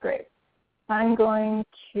 Okay, great. I'm going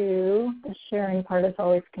to, the sharing part is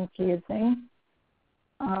always confusing.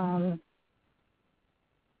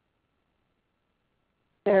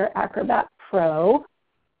 They're Acrobat Pro.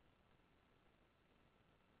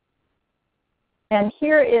 And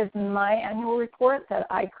here is my annual report that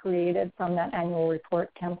I created from that annual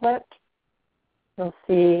report template. You'll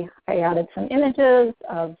see I added some images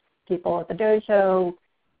of people at the dojo.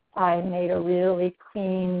 I made a really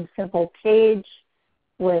clean, simple page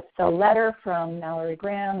with the letter from Mallory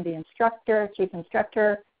Graham, the instructor, chief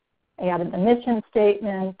instructor. I added the mission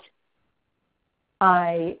statement.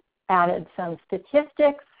 I added some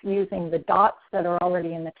statistics using the dots that are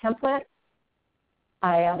already in the template.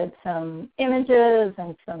 I added some images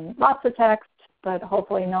and lots of text, but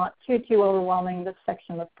hopefully not too overwhelming. This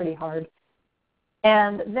section was pretty hard.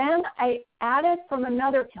 And then I added from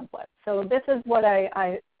another template. So this is what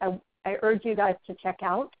I urge you guys to check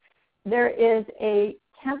out. There is a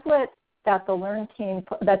template that the Learn team,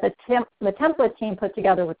 the template team put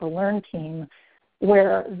together with the Learn team,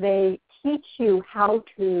 where they teach you how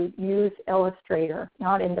to use Illustrator,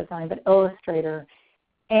 not InDesign, but Illustrator,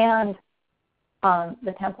 and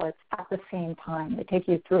the templates at the same time. They take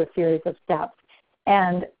you through a series of steps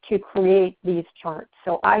and to create these charts.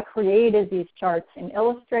 So I created these charts in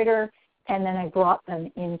Illustrator, and then I brought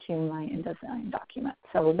them into my InDesign document.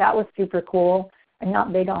 So that was super cool. I'm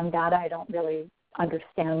not big on data. I don't really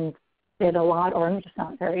understand it a lot, or I'm just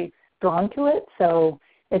not very drawn to it. So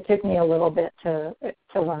it took me a little bit to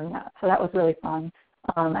learn that. So that was really fun.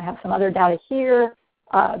 I have some other data here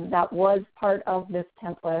that was part of this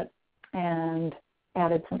template, and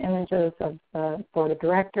added some images of the board of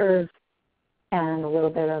directors and a little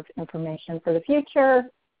bit of information for the future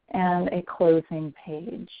and a closing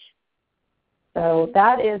page. So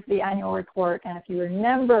that is the annual report. And if you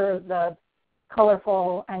remember the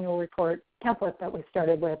colorful annual report template that we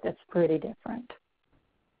started with, it's pretty different.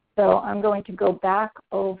 So I'm going to go back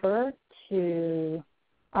over to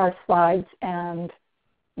our slides and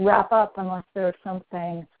wrap up unless there's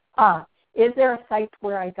something. Is there a site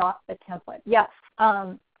where I got the template? Yes.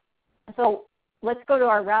 So let's go to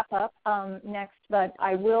our wrap-up next, but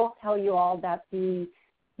I will tell you all that you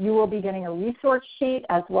will be getting a resource sheet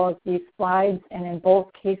as well as these slides, and in both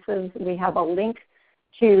cases we have a link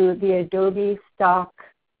to the Adobe Stock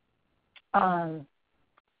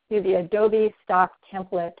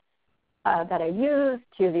template that I use,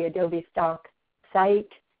 to the Adobe Stock site,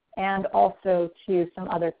 and also to some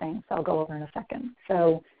other things I'll go over in a second.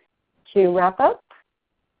 So to wrap up,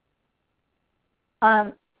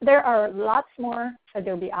 there are lots more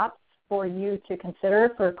Adobe apps for you to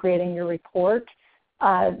consider for creating your report.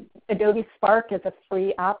 Adobe Spark is a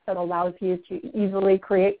free app that allows you to easily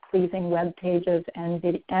create pleasing web pages and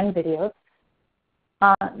videos.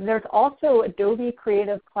 There's also Adobe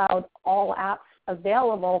Creative Cloud All Apps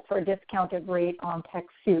available for a discounted rate on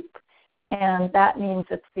TechSoup. And that means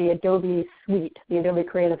it's the Adobe Suite. The Adobe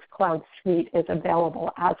Creative Cloud Suite is available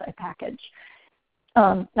as a package.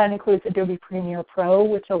 That includes Adobe Premiere Pro,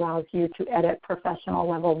 which allows you to edit professional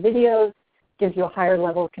level videos, gives you a higher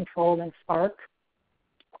level of control than Spark.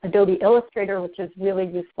 Adobe Illustrator, which is really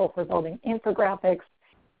useful for building infographics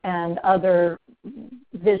and other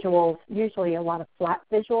visuals, usually a lot of flat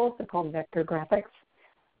visuals. They're called vector graphics.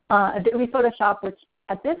 Adobe Photoshop, which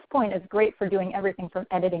at this point is great for doing everything from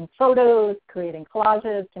editing photos, creating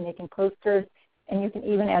collages, to making posters, and you can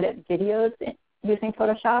even edit videos using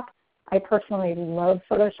Photoshop. I personally love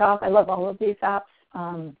Photoshop. I love all of these apps,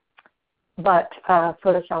 but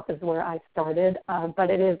Photoshop is where I started. But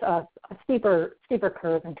it is a steeper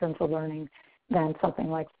curve in terms of learning than something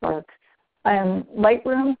like Spark.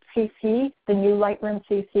 Lightroom CC, the new Lightroom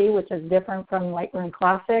CC, which is different from Lightroom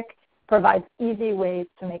Classic, provides easy ways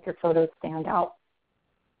to make your photos stand out.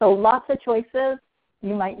 So lots of choices.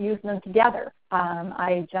 You might use them together.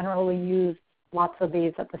 I generally use lots of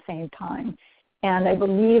these at the same time. And I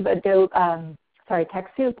believe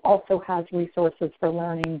TechSoup also has resources for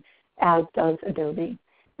learning, as does Adobe.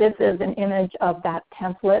 This is an image of that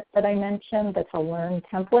template that I mentioned. That's a Learn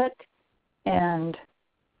template. And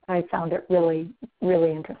I found it really, really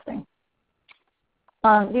interesting.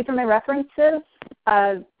 These are my references.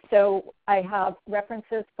 So I have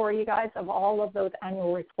references for you guys of all of those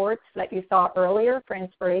annual reports that you saw earlier for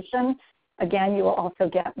inspiration. Again, you will also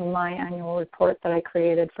get my annual report that I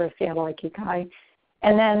created for Seattle Ikigai.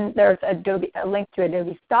 And then there's a link to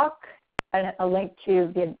Adobe Stock, and a link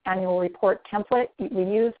to the annual report template we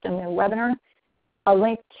used in the webinar, a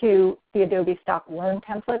link to the Adobe Stock Learn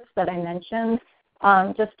templates that I mentioned.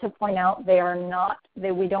 Just to point out, we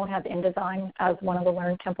don't have InDesign as one of the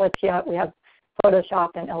Learn templates yet. We have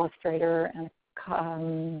Photoshop and Illustrator, and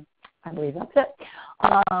I believe that's it.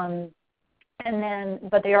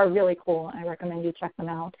 But they are really cool. I recommend you check them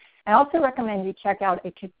out. I also recommend you check out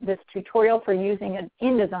this tutorial for using an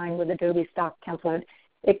InDesign with Adobe Stock template.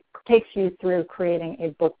 It takes you through creating a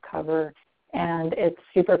book cover, and it's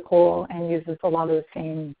super cool and uses a lot of the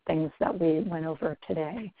same things that we went over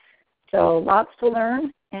today. So lots to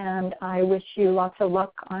learn, and I wish you lots of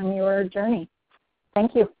luck on your journey.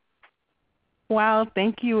 Thank you. Wow,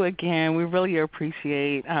 thank you again. We really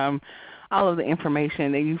appreciate all of the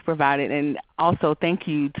information that you've provided, and also thank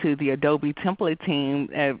you to the Adobe template team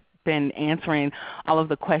that been answering all of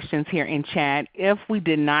the questions here in chat. If we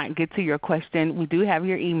did not get to your question, we do have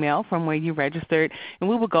your email from where you registered, and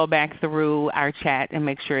we will go back through our chat and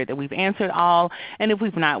make sure that we've answered all. And if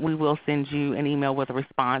we've not, we will send you an email with a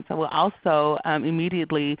response. I will also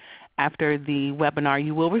immediately after the webinar,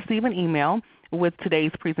 you will receive an email with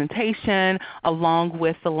today's presentation along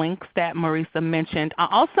with the links that Marisa mentioned. I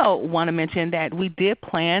also want to mention that we did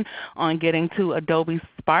plan on getting to Adobe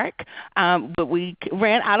Spark, but we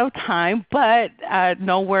ran out of time, but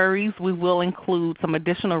no worries. We will include some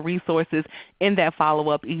additional resources in that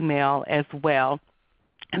follow-up email as well.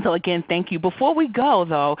 And so again, thank you. Before we go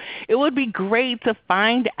though, it would be great to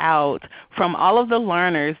find out from all of the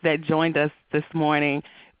learners that joined us this morning,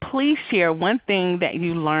 please share one thing that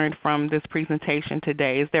you learned from this presentation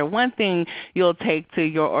today. Is there one thing you'll take to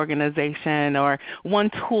your organization, or one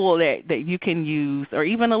tool that you can use, or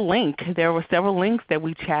even a link? There were several links that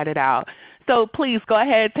we chatted out. So please go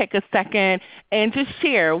ahead, take a second, and just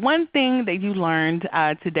share one thing that you learned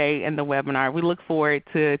today in the webinar. We look forward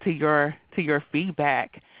to your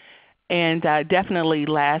feedback. And definitely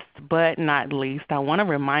last but not least, I want to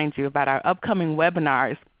remind you about our upcoming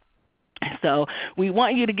webinars. So we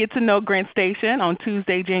want you to get to know GrantStation on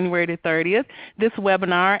Tuesday, January the 30th. This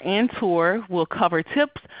webinar and tour will cover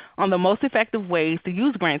tips on the most effective ways to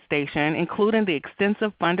use GrantStation, including the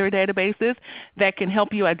extensive funder databases that can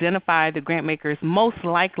help you identify the grant makers most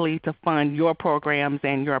likely to fund your programs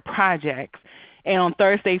and your projects. And on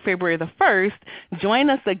Thursday, February the 1st,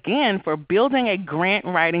 join us again for Building a Grant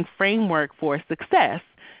Writing Framework for Success.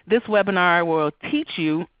 This webinar will teach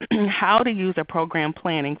you how to use a program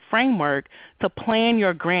planning framework to plan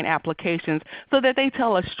your grant applications so that they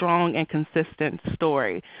tell a strong and consistent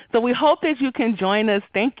story. So we hope that you can join us.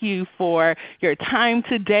 Thank you for your time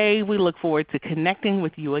today. We look forward to connecting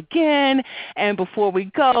with you again. And before we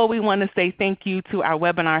go, we want to say thank you to our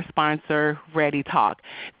webinar sponsor, ReadyTalk.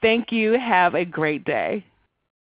 Thank you. Have a great day.